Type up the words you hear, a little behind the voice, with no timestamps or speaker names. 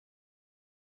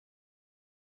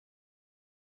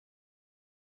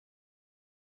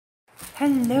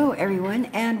Hello everyone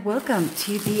and welcome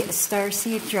to the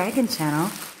Starseed Dragon channel.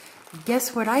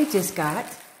 Guess what I just got?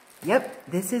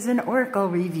 Yep, this is an oracle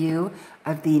review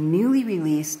of the newly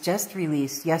released, just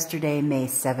released yesterday, May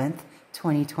 7th,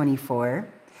 2024,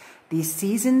 the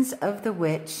Seasons of the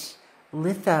Witch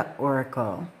LITHA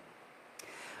oracle.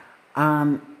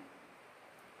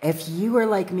 If you are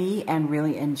like me and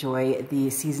really enjoy the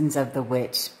Seasons of the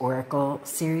Witch oracle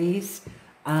series,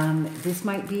 this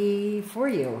might be for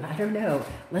you. I don't know.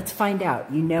 Let's find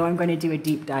out. You know I'm going to do a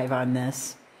deep dive on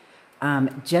this.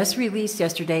 Just released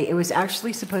yesterday. It was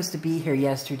actually supposed to be here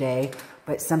yesterday,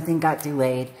 but something got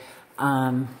delayed.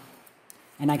 And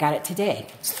I got it today.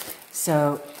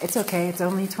 So it's okay. It's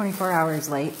only 24 hours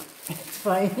late. It's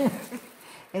fine.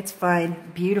 It's fine.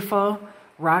 Beautiful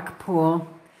rock pool.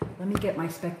 Let me get my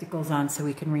spectacles on so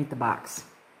we can read the box.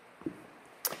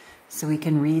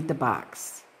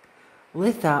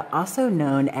 LITHA, also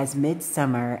known as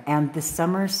midsummer and the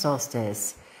summer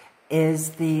solstice, is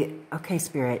the,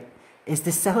 is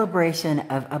the celebration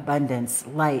of abundance,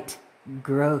 light,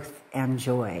 growth, and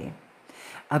joy.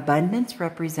 Abundance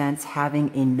represents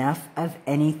having enough of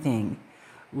anything: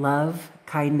 love,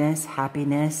 kindness,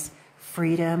 happiness,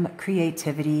 freedom,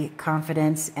 creativity,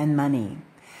 confidence, and money.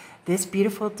 This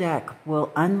beautiful deck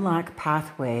will unlock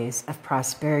pathways of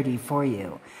prosperity for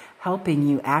you, helping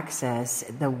you access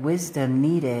the wisdom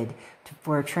needed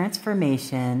for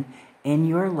transformation in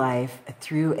your life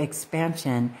through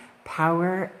expansion,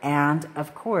 power, and,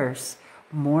 of course,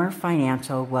 more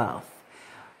financial wealth.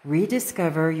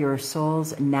 Rediscover your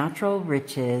soul's natural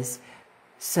riches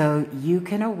so you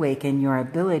can awaken your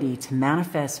ability to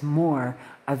manifest more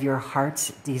of your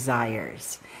heart's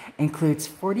desires. Includes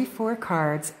 44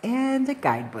 cards and a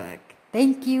guidebook.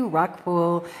 Thank you,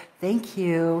 Rockpool. Thank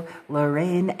you,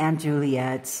 Lorriane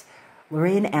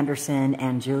Anderson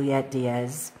and Juliet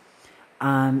Diaz.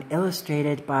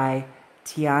 Illustrated by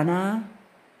Tjana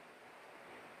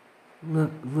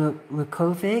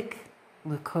Lukovic.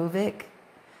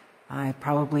 I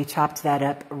probably chopped that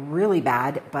up really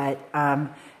bad, but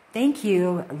thank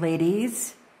you,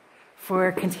 ladies,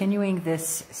 for continuing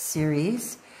this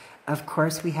series. Of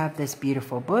course, we have this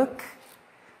beautiful book.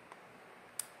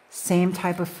 Same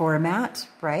type of format,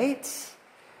 right?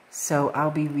 So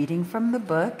I'll be reading from the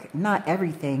book. Not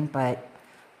everything, but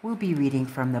we'll be reading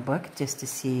from the book just to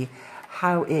see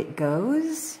how it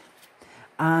goes.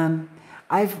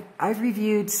 I've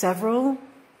reviewed several.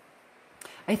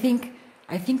 I think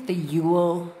the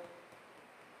Yule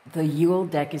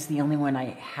deck is the only one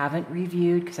I haven't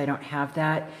reviewed because I don't have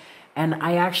that. And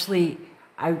I actually,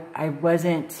 I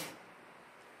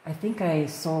think I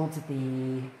sold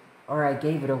or I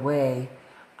gave it away,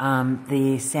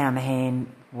 the Samhain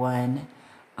one,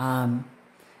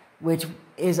 which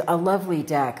is a lovely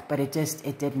deck, but it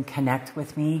didn't connect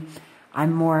with me.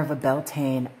 I'm more of a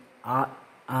Beltane,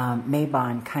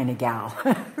 Mabon kind of gal.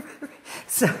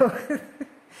 So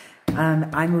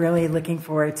I'm really looking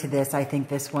forward to this. I think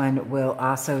this one will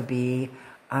also be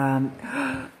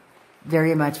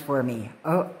very much for me.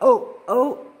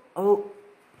 Oh,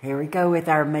 here we go with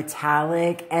our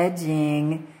metallic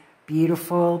edging.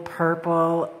 Beautiful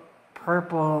purple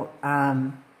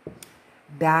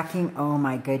backing. Oh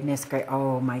my goodness,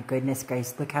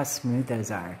 Grace. Look how smooth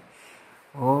those are.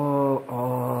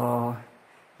 Oh,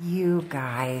 you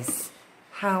guys,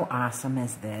 how awesome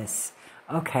is this?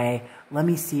 Okay, let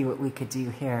me see what we could do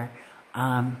here.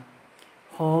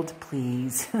 Hold,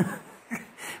 please.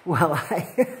 while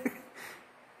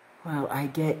I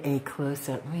get a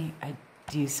close-up. I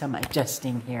do some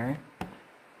adjusting here.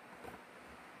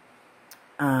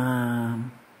 Oh,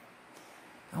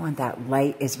 and that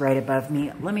light is right above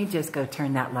me. Let me just go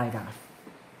turn that light off.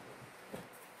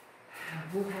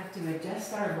 We'll have to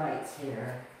adjust our lights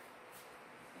here.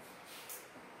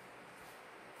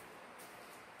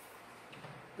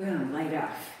 Boom, light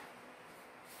off.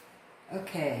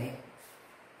 Okay.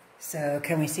 So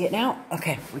can we see it now?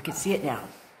 Okay, we can see it now.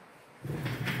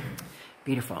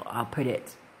 Beautiful. I'll put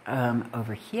it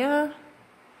over here.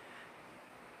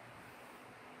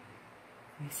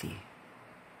 Let me see.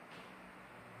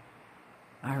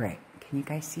 All right. Can you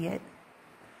guys see it?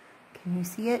 Can you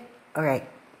see it? All right.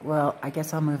 Well, I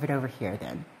guess I'll move it over here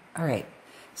then. All right.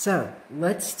 So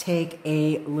let's take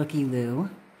a looky-loo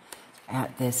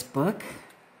at this book.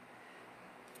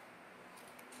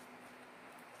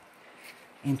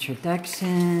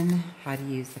 Introduction, how to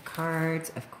use the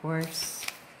cards, of course.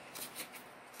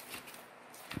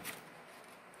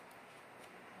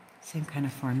 Same kind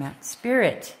of format.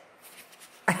 Spirit.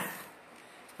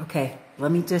 Okay,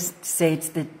 let me just say it's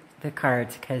the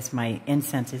cards because my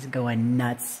incense is going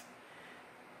nuts.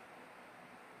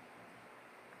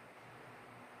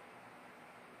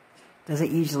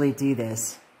 Doesn't usually do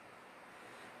this.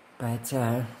 But,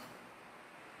 yeah,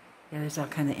 there's all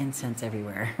kind of incense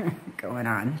everywhere going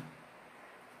on.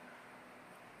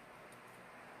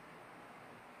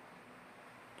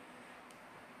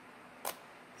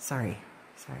 Sorry.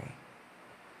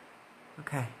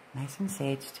 Okay, nice and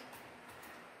saged.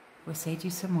 We'll sage you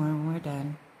some more when we're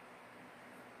done.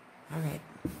 All right.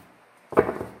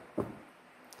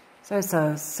 So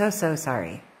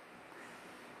sorry.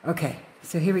 Okay,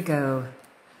 so here we go.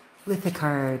 LITHA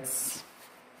cards.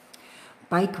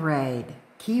 Bike ride.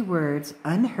 Keywords: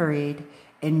 unhurried,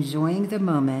 enjoying the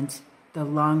moment, the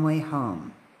long way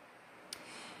home.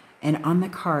 And on the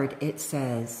card it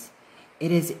says,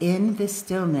 it is in the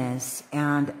stillness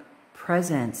and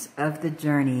presence of the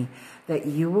journey that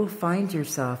you will find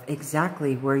yourself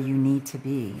exactly where you need to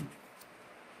be.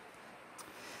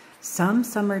 Some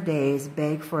summer days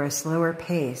beg for a slower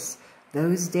pace,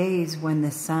 those days when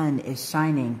the sun is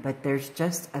shining, but there's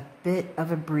just a bit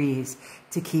of a breeze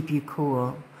to keep you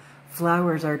cool.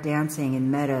 Flowers are dancing in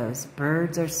meadows,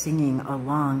 birds are singing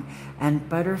along, and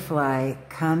butterfly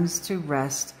comes to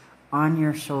rest on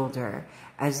your shoulder,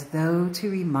 as though to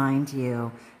remind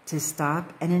you to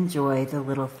stop and enjoy the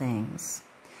little things.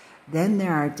 Then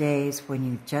there are days when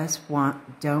you just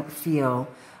don't feel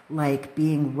like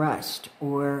being rushed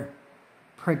or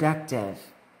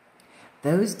productive.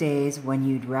 Those days when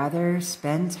you'd rather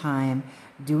spend time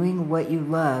doing what you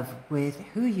love with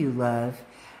who you love,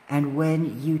 and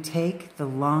when you take the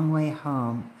long way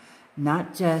home,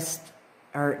 not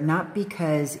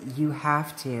because you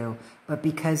have to, but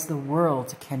because the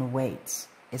world can wait.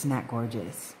 Isn't that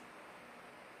gorgeous?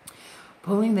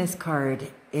 Pulling this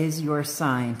card is your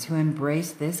sign to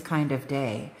embrace this kind of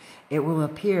day. It will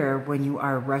appear when you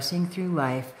are rushing through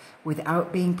life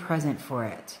without being present for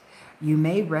it. You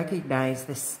may recognize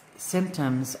the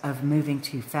symptoms of moving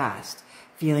too fast,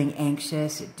 feeling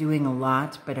anxious, doing a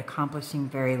lot but accomplishing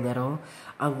very little,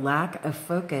 a lack of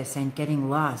focus and getting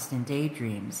lost in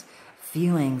daydreams,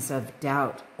 feelings of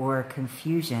doubt or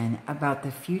confusion about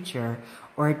the future,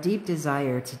 or a deep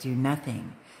desire to do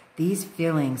nothing. These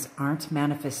feelings aren't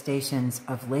manifestations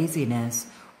of laziness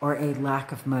or a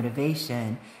lack of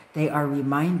motivation. They are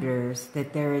reminders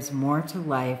that there is more to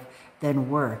life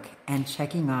than work and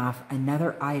checking off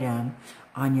another item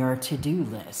on your to-do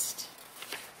list.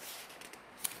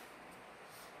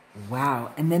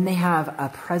 Wow. And then they have a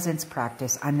presence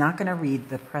practice. I'm not going to read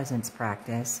the presence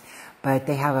practice, but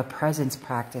they have a presence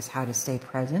practice, how to stay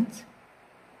present.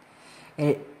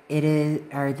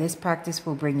 This practice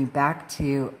will bring you back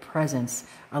to presence,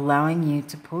 allowing you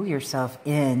to pull yourself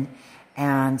in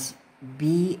and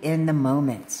be in the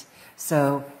moment.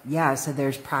 So, yeah, so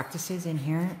there's practices in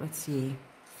here. Let's see.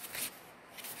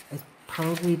 It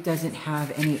probably doesn't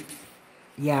have any.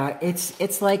 Yeah,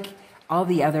 it's like all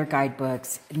the other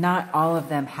guidebooks. Not all of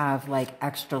them have like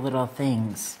extra little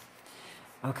things.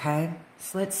 Okay,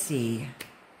 so let's see.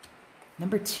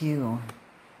 Number 2,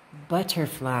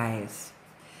 butterflies.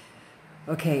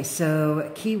 Okay,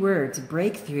 so keywords: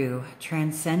 breakthrough,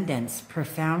 transcendence,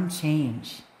 profound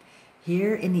change.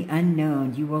 Here in the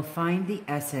unknown, you will find the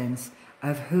essence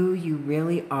of who you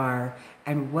really are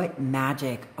and what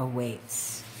magic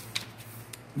awaits.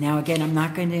 Now, again, I'm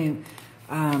not going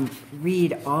to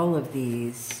read all of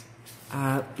these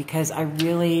because I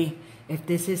really, if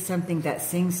this is something that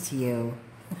sings to you,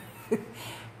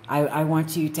 I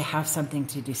want you to have something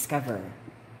to discover.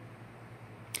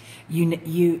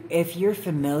 If you're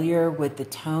familiar with the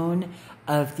tone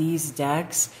of these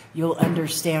decks, you'll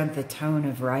understand the tone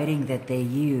of writing that they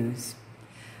use.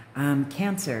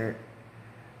 Cancer.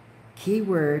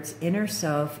 Keywords: inner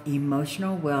self,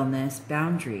 emotional wellness,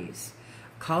 boundaries.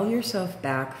 Call yourself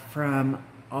back from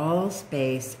all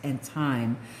space and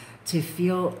time to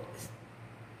feel,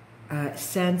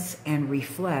 sense, and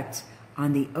reflect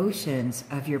on the oceans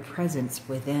of your presence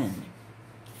within.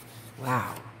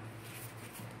 Wow.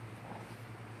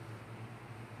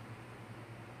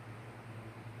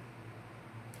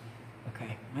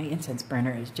 Okay, my incense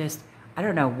burner is just, I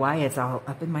don't know why it's all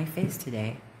up in my face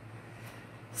today.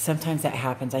 Sometimes that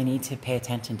happens. I need to pay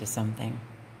attention to something.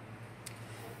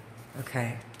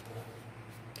 Okay.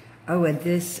 Oh, and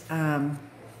this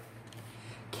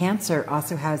Cancer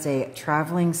also has a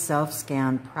traveling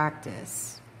self-scan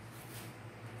practice.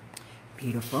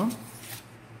 Beautiful.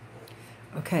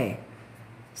 Okay,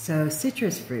 so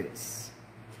citrus fruits.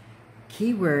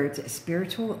 Keywords: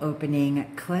 spiritual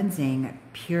opening, cleansing,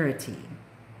 purity.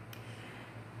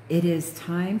 It is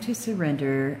time to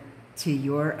surrender to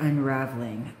your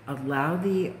unraveling. Allow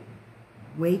the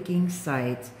waking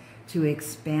sight to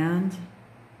expand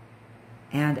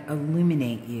and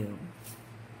illuminate you.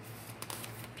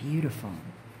 Beautiful.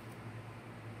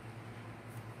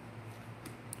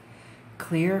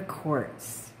 Clear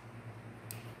quartz.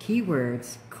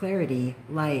 Keywords: clarity,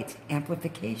 light,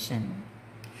 amplification.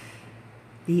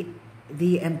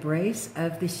 The embrace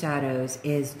of the shadows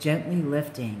is gently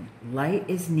lifting. Light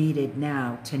is needed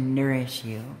now to nourish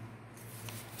you.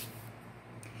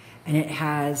 And it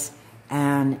has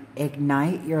an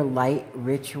ignite your light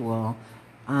ritual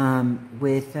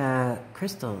with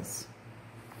crystals.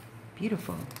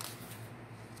 Beautiful.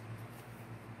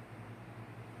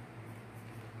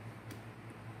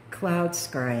 Cloud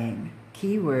scrying.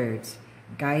 Keywords: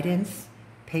 guidance,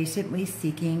 patiently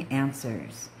seeking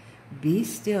answers. Be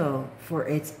still, for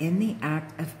it's in the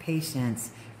act of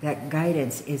patience that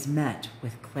guidance is met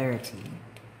with clarity.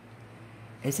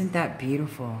 Isn't that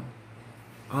beautiful?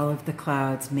 All of the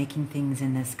clouds making things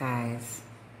in the skies.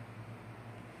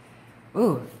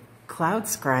 Ooh, cloud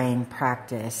scrying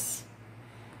practice.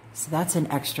 So that's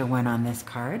an extra one on this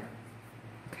card.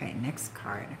 Okay, next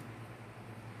card.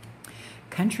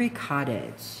 Country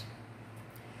cottage.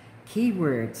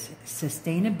 Keywords: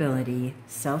 sustainability,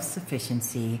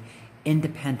 self-sufficiency,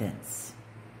 independence.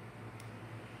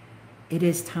 It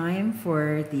is time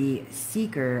for the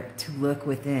seeker to look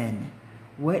within.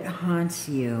 What haunts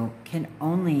you can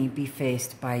only be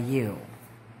faced by you.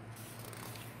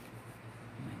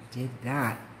 I did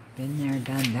that. Been there,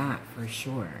 done that for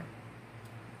sure.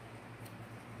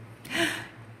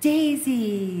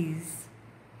 Daisies.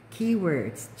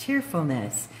 Keywords: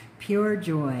 cheerfulness, pure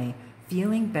joy,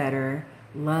 feeling better,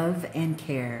 love and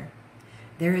care.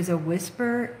 There is a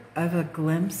whisper of a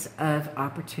glimpse of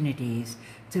opportunities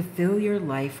to fill your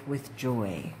life with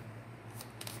joy.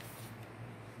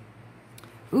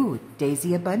 Ooh,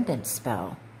 daisy abundance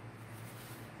spell.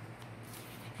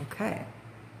 Okay.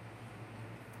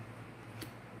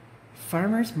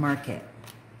 Farmer's market.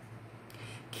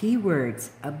 Keywords: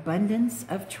 abundance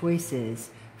of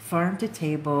choices, farm to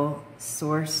table,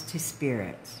 source to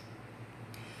spirit.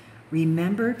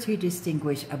 Remember to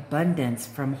distinguish abundance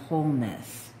from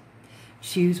wholeness.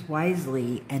 Choose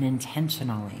wisely and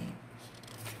intentionally.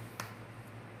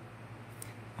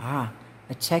 A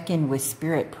check-in with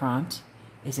spirit prompt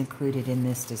is included in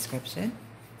this description.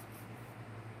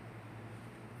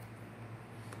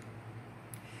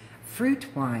 Fruit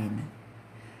wine.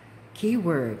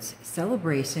 Keywords: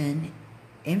 celebration,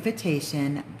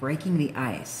 invitation, breaking the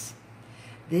ice.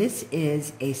 This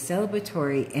is a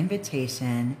celebratory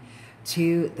invitation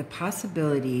to the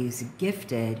possibilities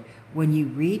gifted when you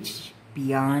reach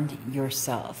beyond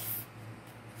yourself.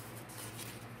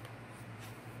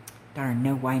 Darn,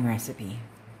 no wine recipe.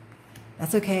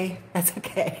 That's okay. That's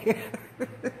okay.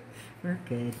 We're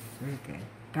good. We're good.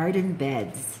 Garden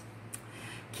beds.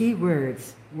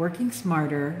 Keywords: working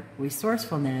smarter,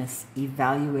 resourcefulness,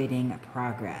 evaluating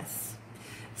progress.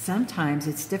 Sometimes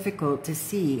it's difficult to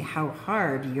see how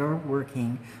hard you're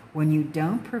working when you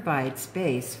don't provide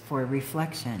space for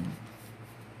reflection.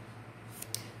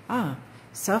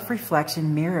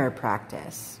 Self-reflection mirror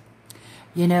practice.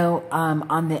 You know,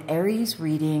 on the Aries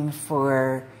reading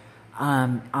for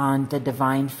on the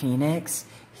Divine Phoenix,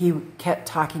 he kept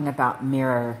talking about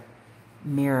mirror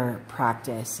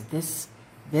practice.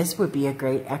 This would be a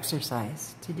great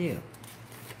exercise to do.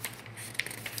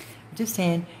 I'm just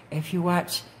saying, if you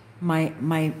watch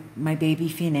my baby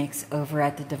Phoenix over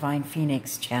at the Divine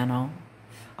Phoenix channel,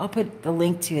 I'll put the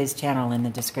link to his channel in the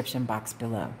description box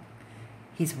below.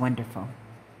 He's wonderful.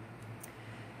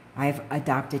 I've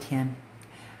adopted him.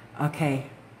 Okay,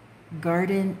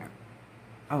 garden.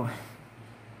 Oh,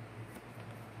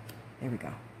 there we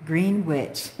go. Green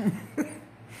witch.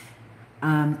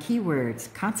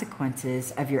 Keywords: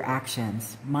 consequences of your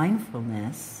actions,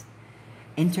 mindfulness,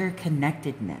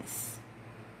 interconnectedness.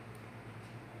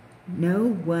 No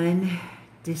one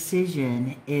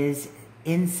decision is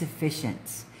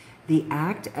insufficient. The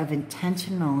act of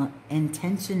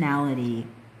intentionality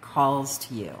calls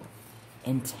to you.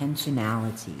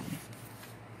 Intentionality.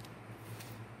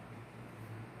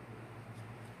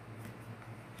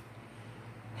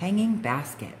 Hanging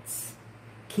baskets.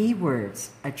 Keywords: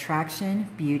 attraction,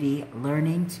 beauty,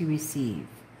 learning to receive.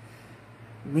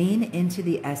 Lean into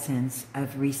the essence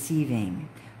of receiving,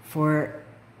 for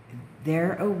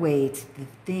there await the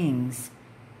things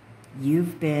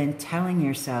you've been telling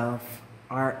yourself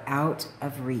are out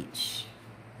of reach.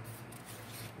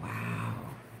 Wow.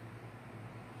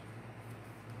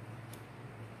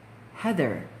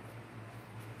 Heather.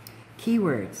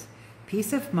 Keywords: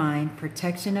 peace of mind,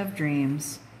 protection of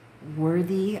dreams,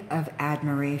 worthy of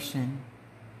admiration.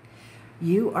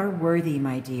 You are worthy,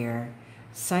 my dear.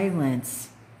 Silence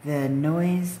the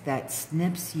noise that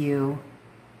snips you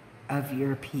of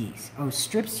your peace. Oh,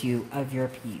 strips you of your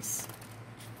peace.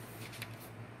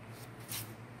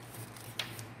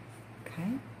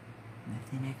 Okay,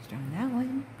 nothing extra on that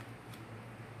one.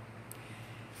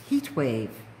 Heat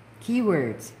wave.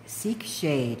 Keywords: seek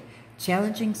shade,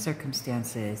 challenging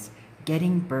circumstances,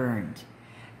 getting burned.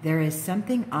 There is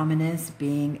something ominous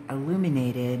being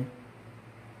illuminated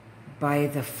by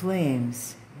the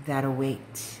flames that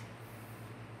await.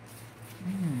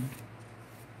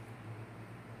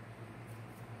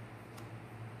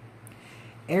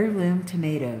 Heirloom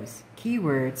tomatoes.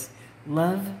 Keywords: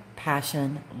 love,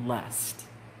 passion, lust.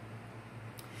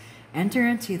 Enter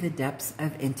into the depths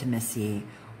of intimacy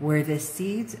where the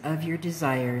seeds of your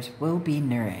desires will be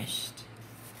nourished.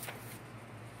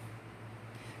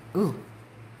 Ooh.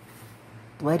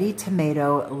 Bloody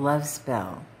tomato love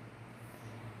spell.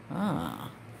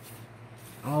 Ah.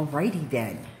 Alrighty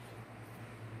then.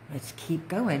 Let's keep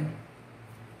going.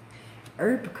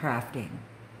 Herb crafting.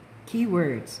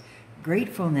 Keywords: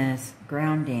 gratefulness,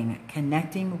 grounding,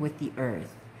 connecting with the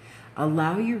earth.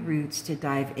 Allow your roots to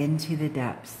dive into the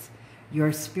depths.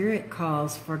 Your spirit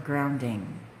calls for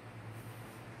grounding.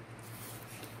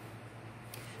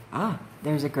 Ah,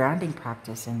 there's a grounding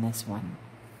practice in this one.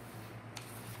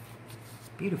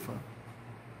 Beautiful.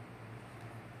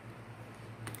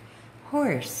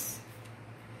 Horse.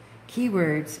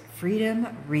 Keywords: freedom,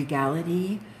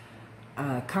 regality,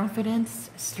 confidence,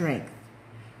 strength.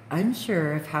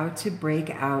 Unsure of how to break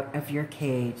out of your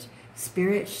cage,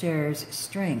 Spirit shares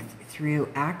strength through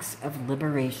acts of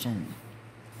liberation.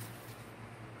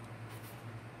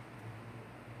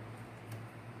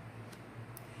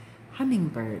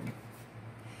 Hummingbird.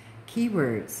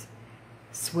 Keywords: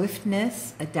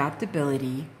 swiftness,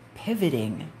 adaptability,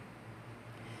 pivoting.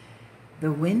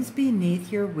 The winds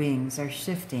beneath your wings are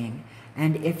shifting,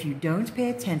 and if you don't pay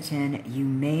attention, you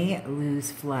may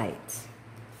lose flight.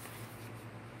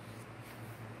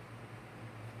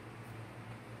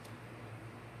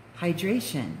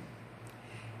 Hydration.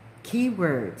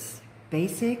 Keywords: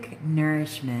 basic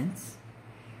nourishment,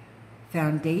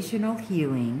 foundational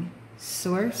healing,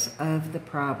 source of the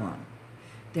problem.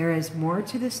 There is more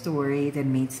to the story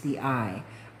than meets the eye.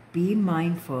 Be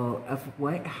mindful of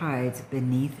what hides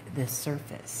beneath the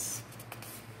surface.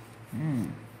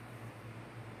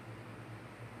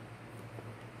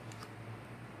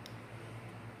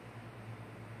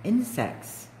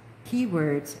 Insects.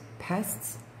 Keywords: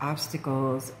 pests,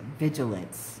 obstacles,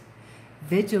 vigilance.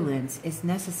 Vigilance is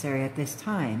necessary at this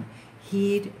time.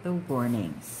 Heed the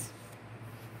warnings.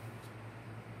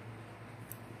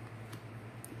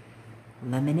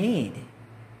 Lemonade.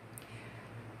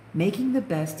 Making the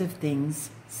best of things,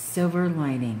 silver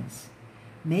linings.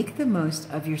 Make the most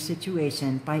of your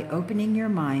situation by opening your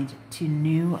mind to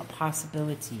new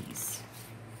possibilities.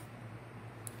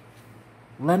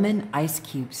 Lemon ice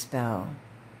cube spell.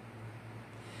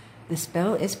 The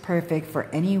spell is perfect for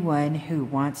anyone who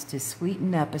wants to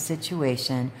sweeten up a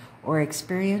situation or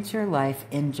experience your life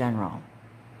in general.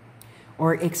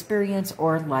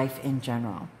 Life in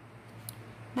general.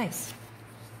 Nice.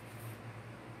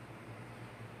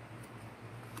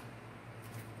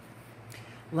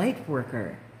 Light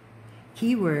worker.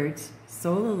 Keywords: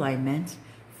 soul alignment,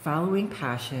 following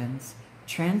passions,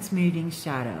 transmuting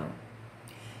shadow.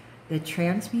 The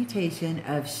transmutation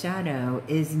of shadow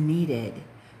is needed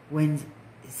when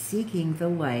seeking the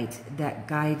light that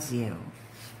guides you.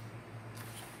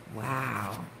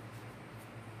 Wow.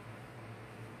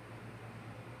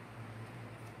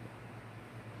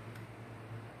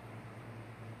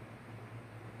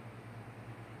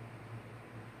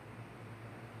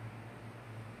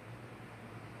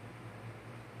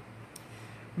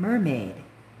 Mermaid.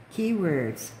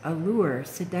 Keywords: allure,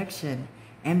 seduction,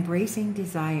 embracing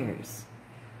desires.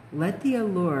 Let the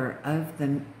allure of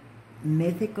the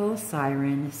mythical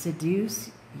siren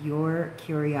seduce your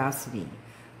curiosity.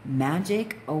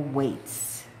 Magic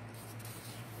awaits.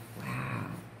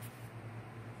 Wow.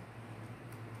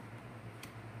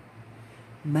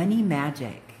 Money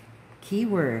magic.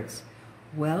 Keywords: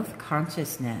 wealth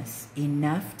consciousness,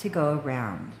 enough to go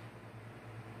around.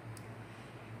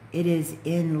 It is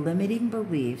in limiting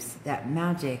beliefs that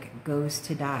magic goes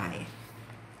to die.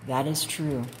 That is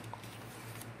true.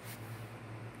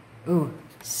 Ooh,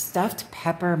 stuffed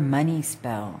pepper money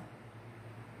spell.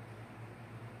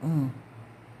 Ooh,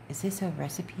 is this a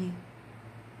recipe?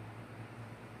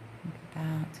 Think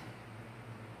about.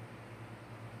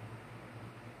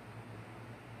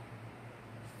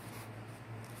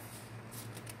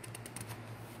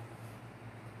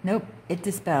 Nope, it's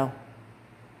a spell.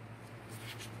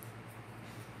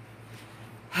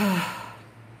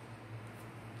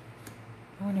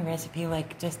 Oh, want a recipe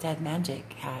like Just Add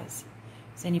Magic has.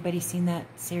 Has anybody seen that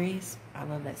series? I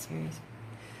love that series.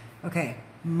 Okay,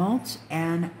 mulch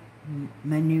and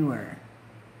manure.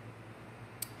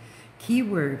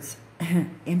 Keywords: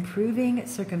 improving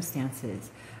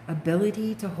circumstances,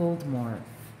 ability to hold more.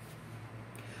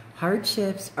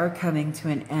 Hardships are coming to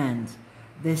an end.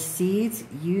 The seeds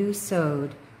you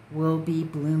sowed will be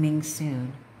blooming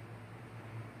soon.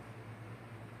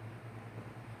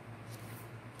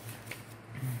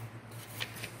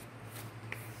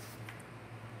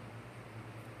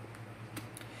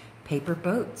 Paper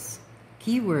boats.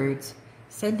 Keywords: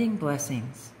 sending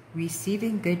blessings,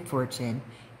 receiving good fortune,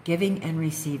 giving and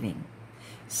receiving.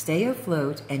 Stay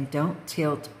afloat and don't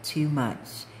tilt too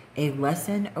much. A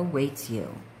lesson awaits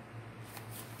you.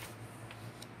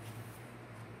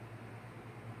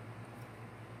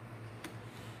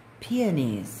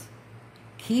 Peonies.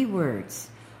 Keywords: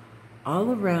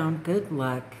 all around good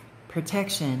luck,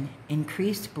 protection,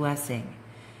 increased blessing.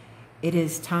 It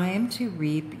is time to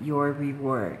reap your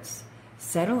rewards.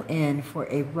 Settle in for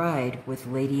a ride with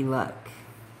Lady Luck.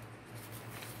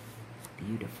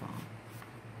 Beautiful.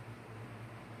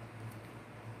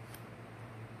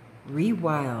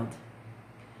 Rewild.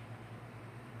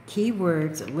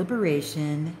 Keywords: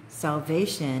 liberation,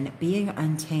 salvation, being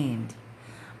untamed.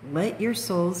 Let your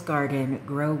soul's garden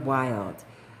grow wild,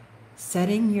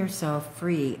 setting yourself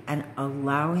free and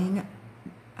allowing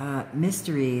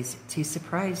mysteries to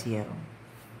surprise you.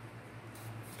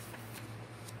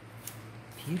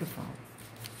 Beautiful.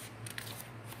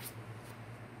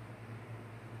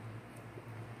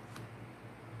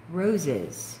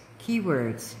 Roses.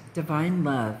 Keywords: divine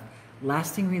love,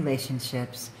 lasting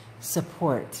relationships,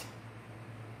 support.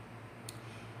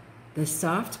 The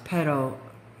soft petal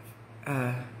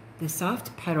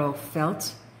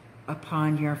felt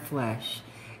upon your flesh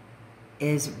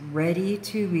is ready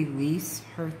to release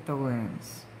her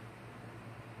thorns.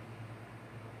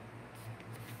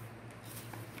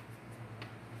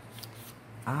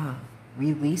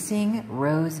 Releasing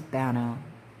rose bano.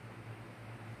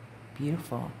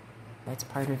 Beautiful. That's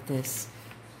part of this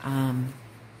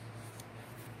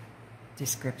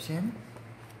description.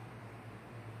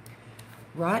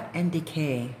 Rot and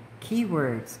decay.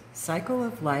 Keywords: cycle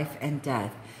of life and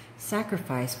death,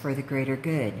 sacrifice for the greater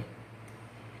good.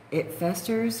 It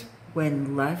festers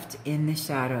when left in the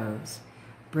shadows.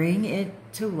 Bring it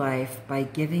to life by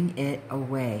giving it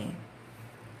away.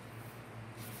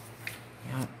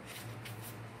 Yep.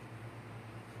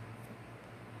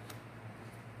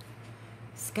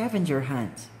 Scavenger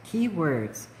hunt.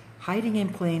 Keywords: hiding in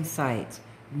plain sight,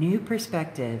 new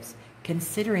perspectives,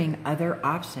 considering other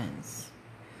options.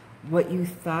 What you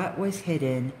thought was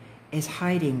hidden is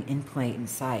hiding in plain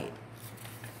sight.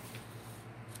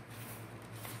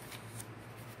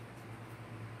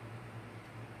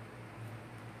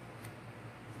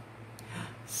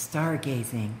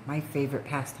 Stargazing, my favorite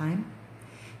pastime.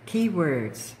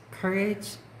 Keywords: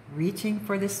 courage, reaching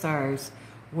for the stars,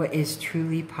 what is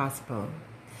truly possible.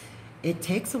 It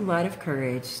takes a lot of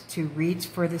courage to reach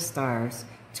for the stars,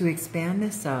 to expand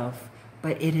the self,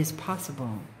 but it is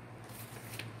possible.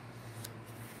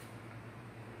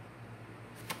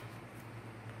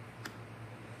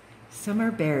 Summer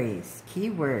berries.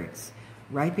 Keywords: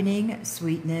 ripening,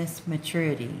 sweetness,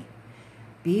 maturity.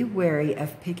 Be wary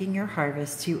of picking your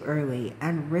harvest too early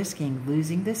and risking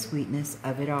losing the sweetness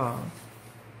of it all.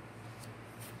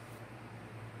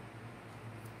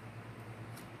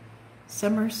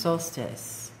 Summer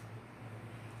solstice.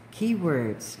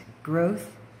 Keywords: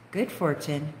 growth, good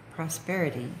fortune,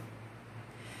 prosperity.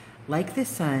 Like the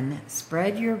sun,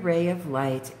 spread your ray of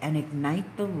light and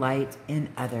ignite the light in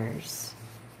others.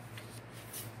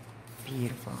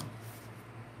 Beautiful.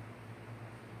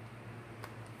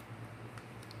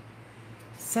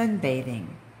 Sunbathing.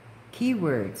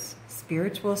 Keywords: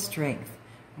 spiritual strength,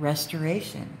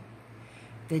 restoration.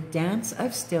 The dance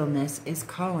of stillness is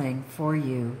calling for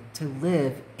you to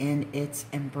live in its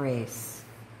embrace.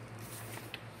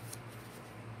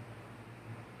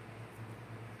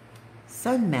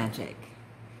 Sun magic.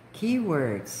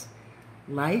 Keywords: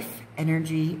 life,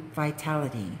 energy,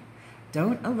 vitality.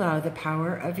 Don't allow the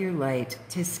power of your light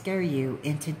to scare you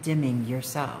into dimming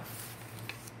yourself.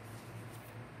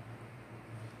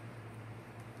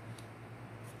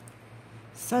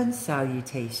 Sun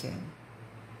salutation.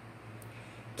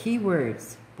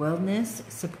 Keywords: wellness,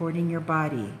 supporting your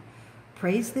body.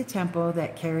 Praise the temple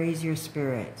that carries your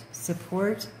spirit.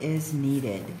 Support is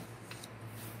needed.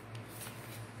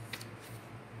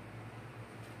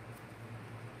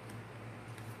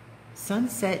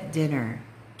 Sunset dinner.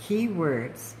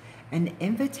 Keywords: an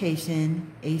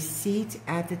invitation, a seat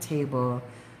at the table,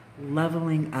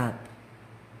 leveling up.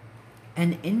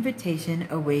 An invitation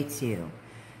awaits you.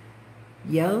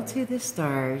 Yell to the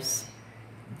stars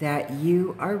that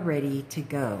you are ready to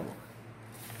go.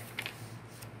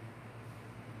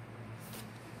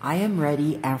 I am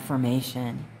ready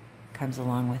affirmation comes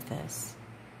along with this.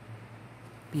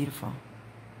 Beautiful.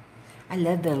 I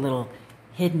love the little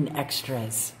hidden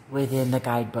extras within the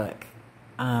guidebook.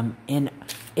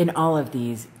 In all of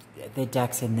these, the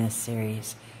decks in this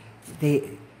series,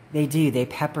 they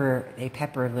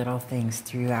pepper little things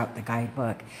throughout the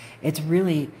guidebook. It's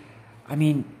really, I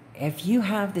mean, if you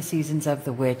have the Seasons of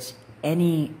the Witch,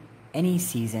 any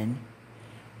season,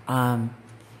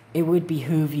 it would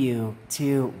behoove you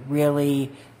to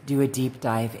really do a deep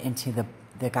dive into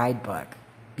the guidebook,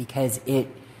 because it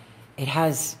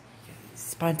has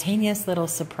spontaneous little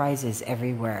surprises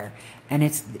everywhere, and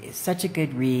it's such a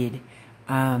good read.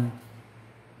 The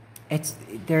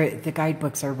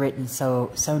guidebooks are written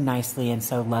so nicely and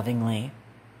so lovingly.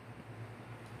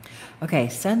 Okay,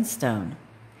 Sunstone.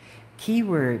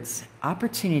 Keywords: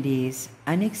 opportunities,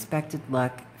 unexpected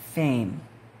luck, fame.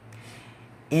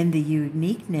 In the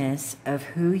uniqueness of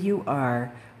who you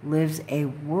are lives a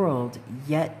world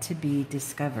yet to be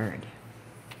discovered.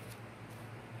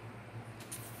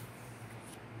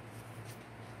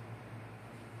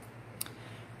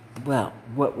 Well,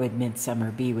 what would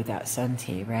midsummer be without sun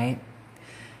tea, right?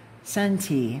 Sun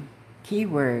tea.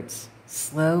 Keywords: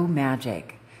 slow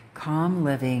magic, calm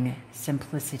living,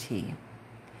 simplicity.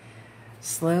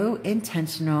 Slow,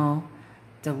 intentional,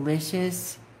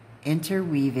 delicious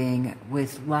interweaving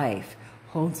with life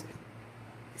holds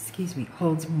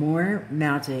more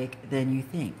magic than you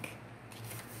think.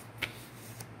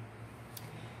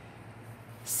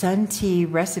 Sun tea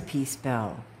recipe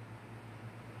spell.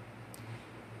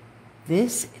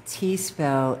 This tea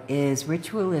spell is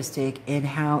ritualistic in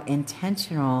how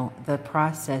intentional the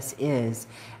process is,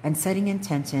 and setting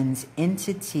intentions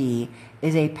into tea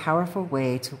is a powerful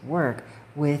way to work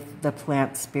with the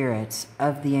plant spirits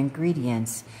of the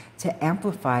ingredients to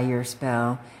amplify your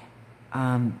spell.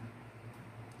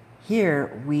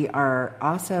 Here we are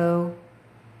also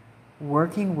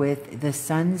working with the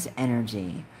sun's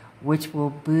energy, which will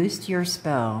boost your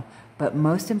spell, but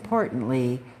most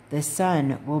importantly, the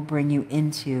sun will bring you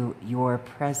into your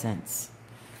presence.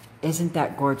 Isn't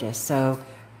that gorgeous? So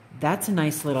that's a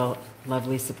nice little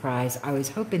lovely surprise. I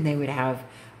was hoping they would have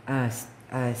a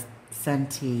sun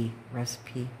tea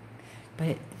recipe,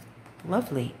 but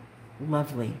lovely,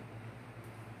 lovely.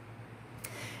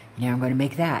 Now I'm going to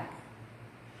make that.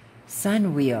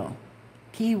 Sun wheel.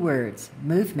 Keywords: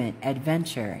 movement,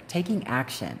 adventure, taking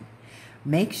action.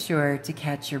 Make sure to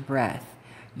catch your breath.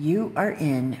 You are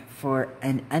in for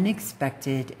an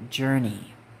unexpected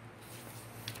journey.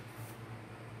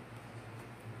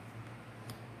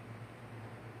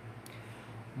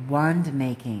 Wand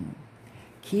making.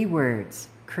 Keywords: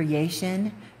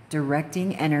 creation,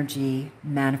 directing energy,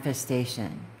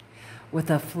 manifestation. With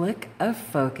a flick of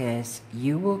focus,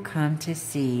 you will come to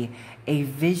see a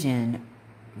vision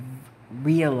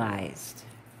realized.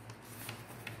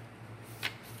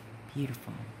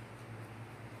 Beautiful.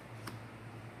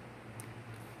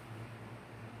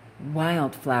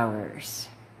 Wildflowers.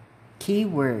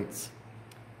 Keywords: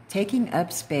 taking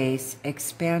up space,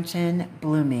 expansion,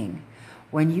 blooming.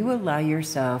 When you allow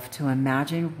yourself to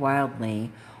imagine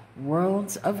wildly,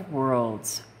 worlds of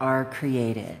worlds are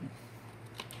created.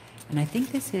 And I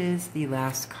think this is the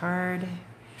last card.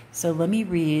 So let me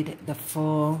read the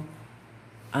full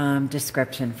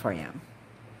description for you.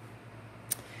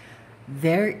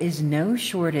 There is no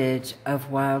shortage of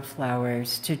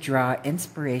wildflowers to draw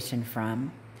inspiration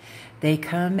from. They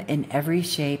come in every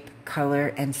shape,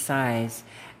 color, and size,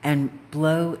 and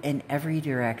blow in every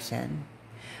direction,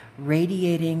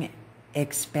 radiating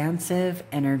expansive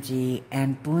energy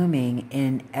and blooming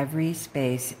in every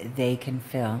space they can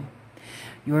fill.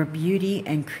 Your beauty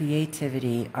and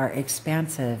creativity are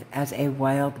expansive as a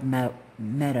wild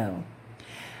meadow,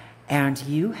 and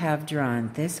you have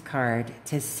drawn this card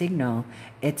to signal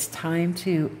it's time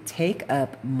to take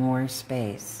up more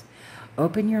space.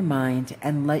 Open your mind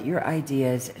and let your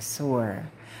ideas soar.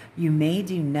 You may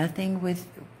do nothing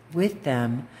with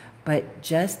them, but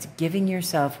just giving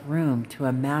yourself room to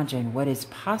imagine what is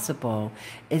possible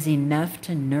is enough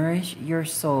to nourish your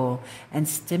soul and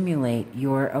stimulate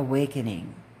your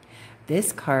awakening.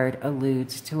 This card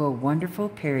alludes to a wonderful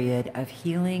period of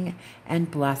healing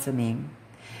and blossoming,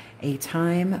 a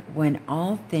time when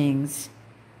all things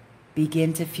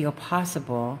begin to feel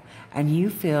possible and you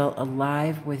feel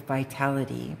alive with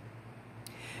vitality.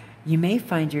 You may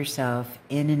find yourself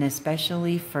in an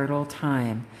especially fertile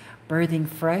time, birthing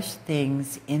fresh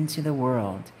things into the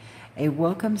world. A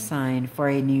welcome sign for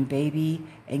a new baby,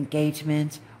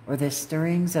 engagement, or the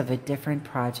stirrings of a different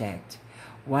project.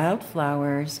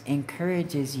 Wildflowers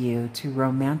encourages you to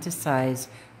romanticize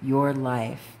your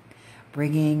life,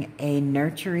 bringing a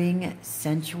nurturing,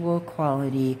 sensual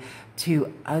quality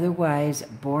to otherwise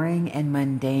boring and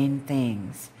mundane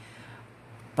things.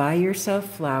 Buy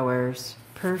yourself flowers,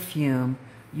 perfume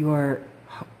your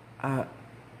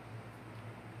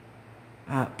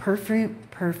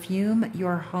perfume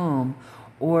your home,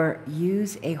 or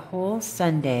use a whole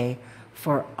Sunday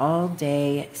for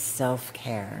all-day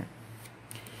self-care.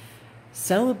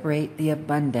 Celebrate the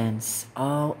abundance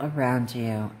all around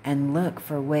you and look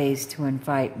for ways to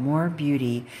invite more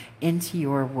beauty into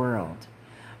your world.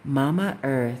 Mama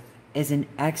Earth is an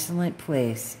excellent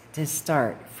place to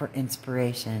start for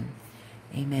inspiration.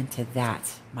 Amen to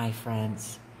that, my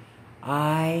friends.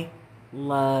 I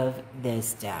love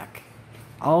this deck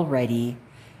already,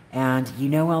 and you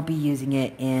know I'll be using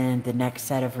it in the next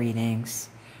set of readings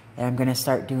that I'm going to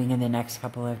start doing in the next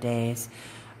couple of days.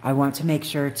 I want to make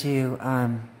sure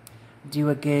to do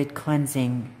a good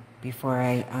cleansing before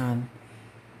I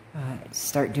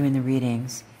start doing the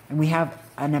readings. And we have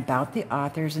an about the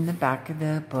authors in the back of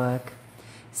the book.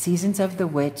 Seasons of the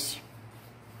Witch.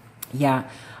 Yeah,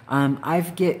 I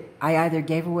either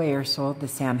gave away or sold the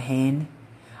Samhain.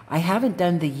 I haven't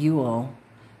done the Yule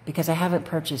because I haven't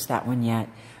purchased that one yet.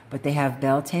 But they have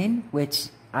Beltane, which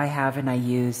I have and I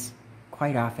use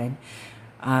quite often.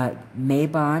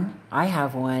 Mabon, I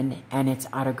have one, and it's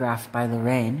autographed by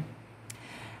Lorriane.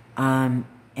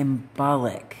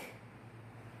 Embolic.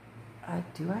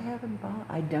 Do I have Embolic?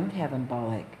 I don't have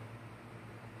Embolic.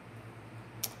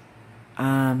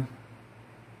 I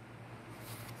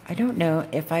don't know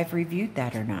if I've reviewed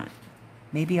that or not.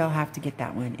 Maybe I'll have to get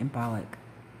that one, Embolic.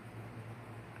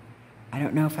 I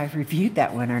don't know if I've reviewed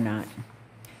that one or not.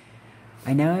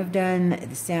 I know I've done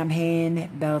the Samhain,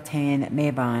 Beltane,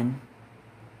 Mabon.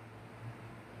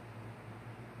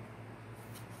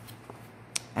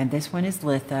 And this one is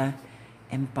LITHA.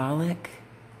 Embolic.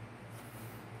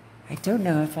 I don't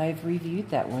know if I've reviewed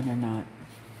that one or not.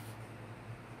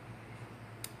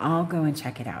 I'll go and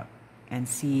check it out and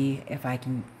see if I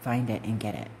can find it and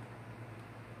get it.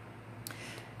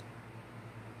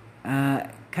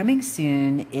 Coming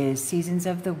soon is Seasons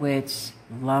of the Witch,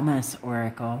 Lammas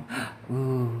Oracle.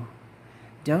 Ooh.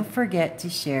 Don't forget to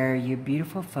share your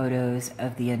beautiful photos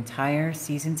of the entire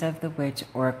Seasons of the Witch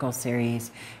Oracle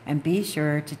series, and be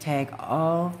sure to tag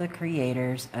all the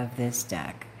creators of this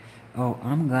deck. Oh,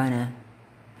 I'm gonna.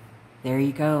 There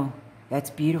you go.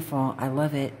 That's beautiful. I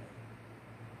love it.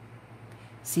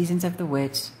 Seasons of the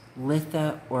Witch,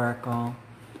 LITHA Oracle.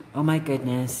 Oh my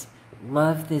goodness.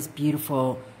 Love this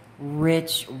beautiful,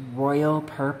 rich, royal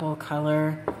purple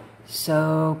color.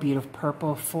 So beautiful.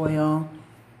 Purple foil.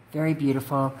 Very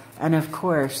beautiful. And of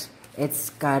course, it's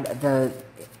got the,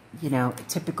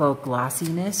 typical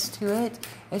glossiness to it.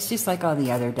 It's just like all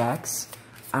the other decks.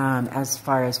 As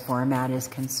far as format is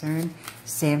concerned,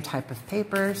 same type of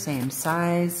paper, same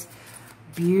size.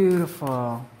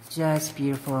 Beautiful. Just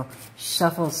beautiful.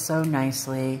 Shuffles so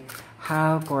nicely.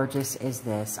 How gorgeous is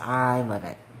this? I love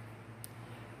it.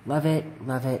 Love it,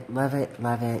 love it, love it,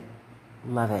 love it,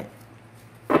 love it.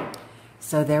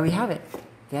 So there we have it.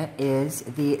 That is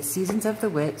the Seasons of the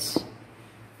Witch,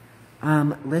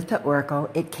 LITHA Oracle.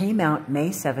 It came out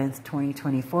May 7th,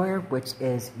 2024, which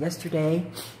is yesterday,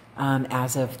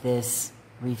 as of this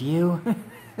review.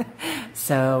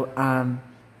 So,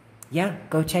 yeah,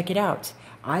 go check it out.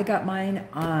 I got mine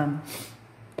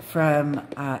from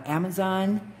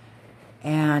Amazon,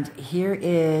 and here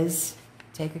is,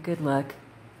 take a good look.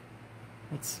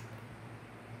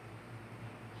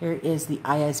 Here is the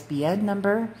ISBN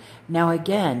number. Now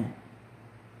again,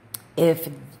 if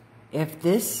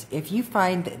you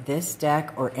find this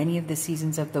deck or any of the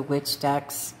Seasons of the Witch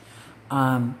decks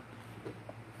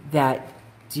that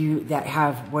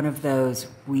have one of those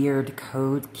weird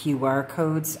QR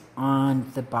codes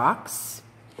on the box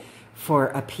for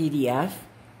a PDF,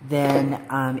 then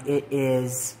it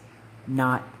is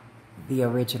not the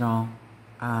original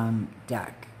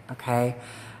deck. Okay.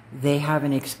 They have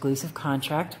an exclusive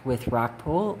contract with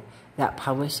Rockpool that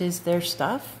publishes their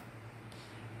stuff.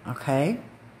 Okay?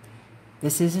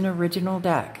 This is an original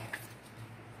deck.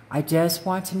 I just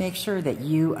want to make sure that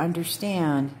you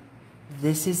understand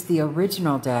this is the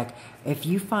original deck. If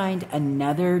you find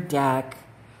another deck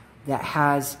that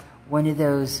has one of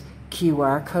those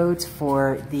QR codes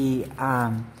for the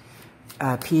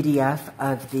PDF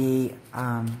of the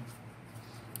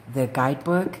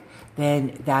guidebook,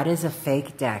 then that is a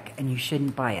fake deck and you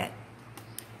shouldn't buy it.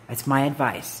 It's my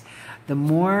advice. The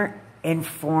more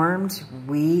informed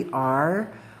we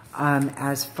are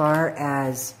as far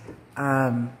as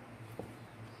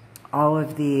all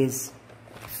of these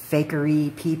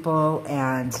fakery people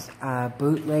and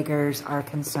bootleggers are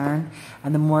concerned,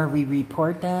 and the more we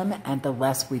report them and the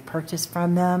less we purchase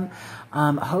from them,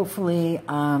 hopefully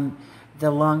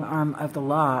the long arm of the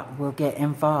law will get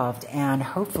involved, and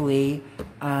hopefully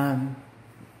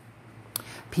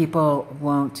people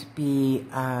won't be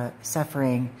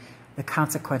suffering the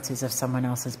consequences of someone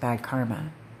else's bad karma.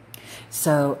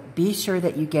 So be sure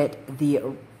that you get the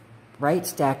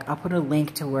right deck. I'll put a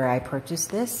link to where I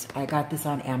purchased this. I got this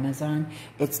on Amazon.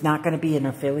 It's not going to be an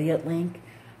affiliate link,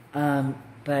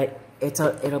 but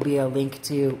it'll be a link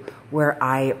to where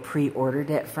I pre-ordered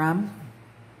it from.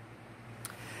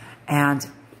 And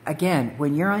again,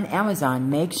 when you're on Amazon,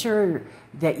 make sure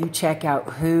that you check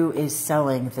out who is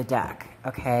selling the deck,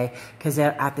 okay? Because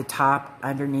at the top,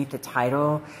 underneath the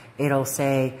title, it'll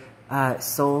say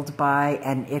sold by,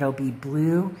 and it'll be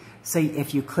blue. So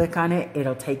if you click on it,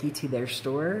 it'll take you to their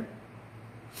store.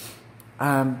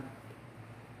 So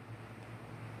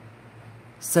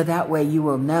that way you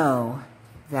will know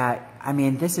that, I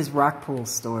mean, this is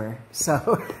Rockpool's store.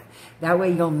 So that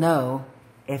way you'll know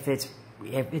if it's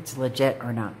legit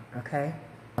or not, okay?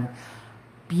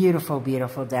 Beautiful,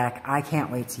 beautiful deck. I can't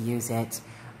wait to use it.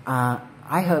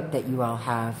 I hope that you all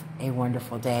have a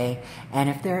wonderful day. And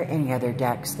if there are any other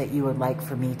decks that you would like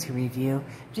for me to review,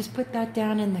 just put that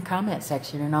down in the comment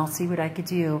section and I'll see what I could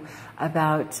do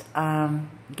about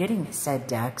getting said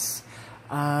decks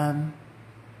to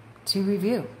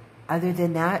review. Other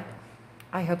than that,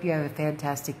 I hope you have a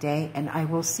fantastic day, and I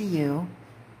will see you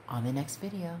on the next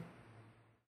video.